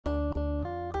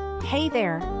Hey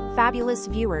there, fabulous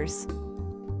viewers.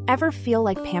 Ever feel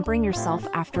like pampering yourself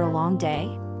after a long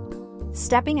day?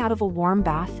 Stepping out of a warm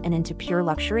bath and into pure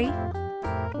luxury?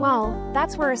 Well,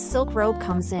 that's where a silk robe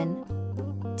comes in.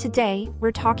 Today,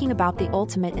 we're talking about the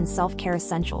ultimate in self-care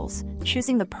essentials,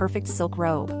 choosing the perfect silk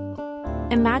robe.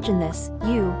 Imagine this,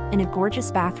 you, in a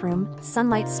gorgeous bathroom,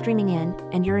 sunlight streaming in,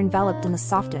 and you're enveloped in the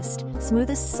softest,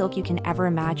 smoothest silk you can ever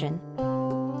imagine.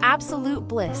 Absolute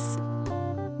bliss.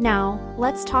 Now,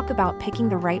 let's talk about picking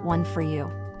the right one for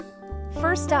you.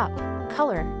 First up,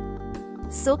 color.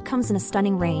 Silk comes in a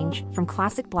stunning range, from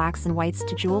classic blacks and whites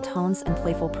to jewel tones and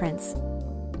playful prints.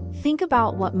 Think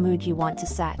about what mood you want to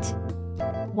set.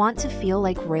 Want to feel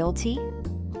like royalty?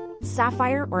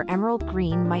 Sapphire or emerald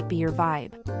green might be your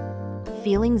vibe.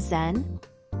 Feeling zen?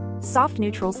 Soft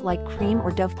neutrals like cream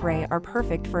or dove gray are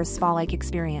perfect for a spa-like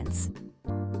experience.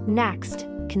 Next,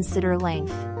 consider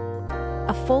length.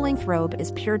 A full-length robe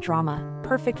is pure drama,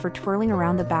 perfect for twirling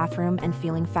around the bathroom and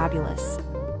feeling fabulous.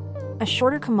 A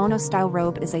shorter kimono-style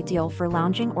robe is ideal for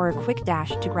lounging or a quick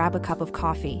dash to grab a cup of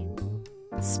coffee.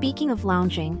 Speaking of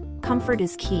lounging, comfort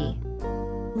is key.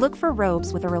 Look for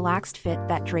robes with a relaxed fit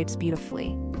that drapes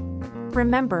beautifully.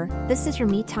 Remember, this is your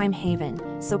me-time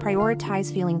haven, so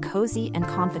prioritize feeling cozy and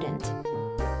confident.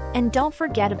 And don't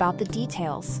forget about the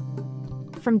details.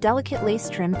 From delicate lace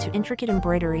trim to intricate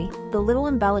embroidery, the little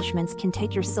embellishments can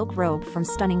take your silk robe from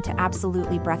stunning to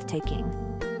absolutely breathtaking.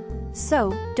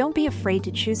 So, don't be afraid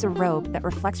to choose a robe that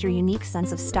reflects your unique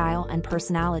sense of style and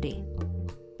personality.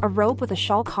 A robe with a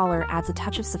shawl collar adds a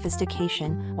touch of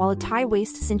sophistication, while a tie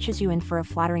waist cinches you in for a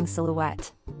flattering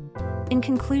silhouette. In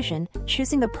conclusion,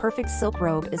 choosing the perfect silk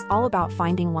robe is all about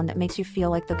finding one that makes you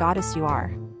feel like the goddess you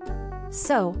are.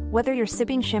 So, whether you're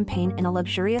sipping champagne in a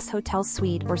luxurious hotel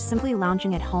suite or simply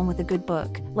lounging at home with a good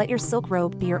book, let your silk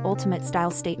robe be your ultimate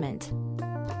style statement.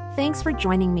 Thanks for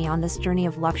joining me on this journey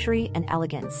of luxury and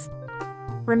elegance.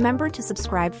 Remember to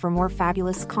subscribe for more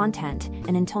fabulous content,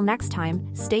 and until next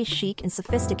time, stay chic and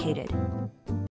sophisticated.